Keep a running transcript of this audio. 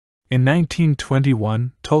In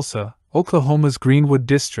 1921, Tulsa, Oklahoma's Greenwood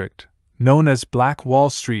district, known as Black Wall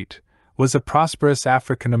Street, was a prosperous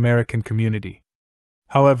African American community.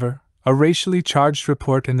 However, a racially charged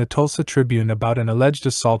report in the Tulsa Tribune about an alleged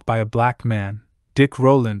assault by a black man, Dick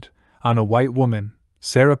Rowland, on a white woman,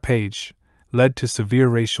 Sarah Page, led to severe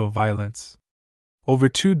racial violence. Over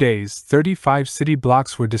 2 days, 35 city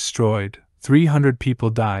blocks were destroyed, 300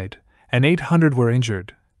 people died, and 800 were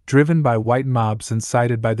injured, driven by white mobs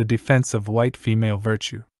incited by the defense of white female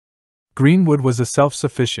virtue. Greenwood was a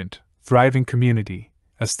self-sufficient, thriving community,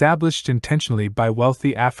 established intentionally by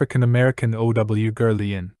wealthy African American O.W.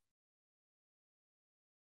 Gurley in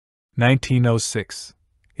 1906.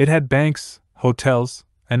 It had banks, hotels,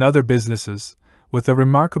 and other businesses, with a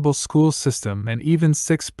remarkable school system and even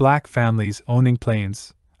 6 black families owning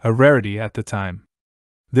planes, a rarity at the time.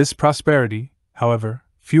 This prosperity, however,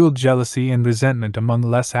 fueled jealousy and resentment among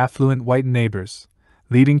less affluent white neighbors,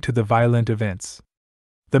 leading to the violent events.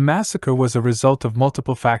 The massacre was a result of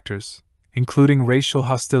multiple factors, including racial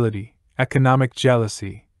hostility, economic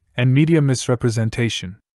jealousy, and media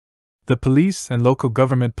misrepresentation. The police and local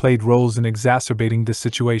government played roles in exacerbating the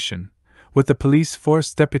situation, with the police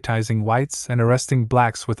force deputizing whites and arresting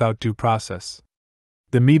blacks without due process.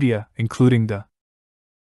 The media, including the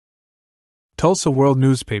Tulsa World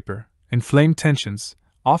newspaper, inflamed tensions,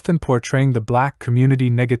 often portraying the black community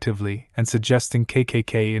negatively and suggesting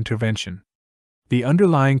KKK intervention. The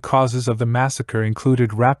underlying causes of the massacre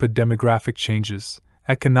included rapid demographic changes,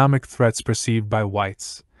 economic threats perceived by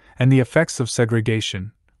whites, and the effects of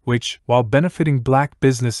segregation, which, while benefiting black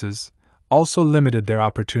businesses, also limited their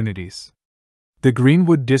opportunities. The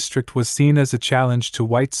Greenwood district was seen as a challenge to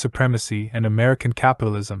white supremacy and American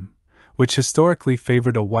capitalism, which historically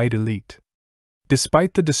favored a white elite.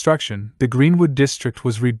 Despite the destruction, the Greenwood district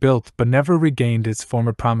was rebuilt but never regained its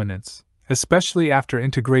former prominence, especially after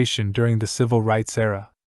integration during the Civil Rights era.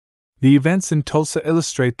 The events in Tulsa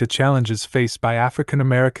illustrate the challenges faced by African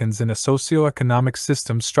Americans in a socio-economic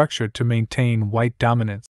system structured to maintain white dominance.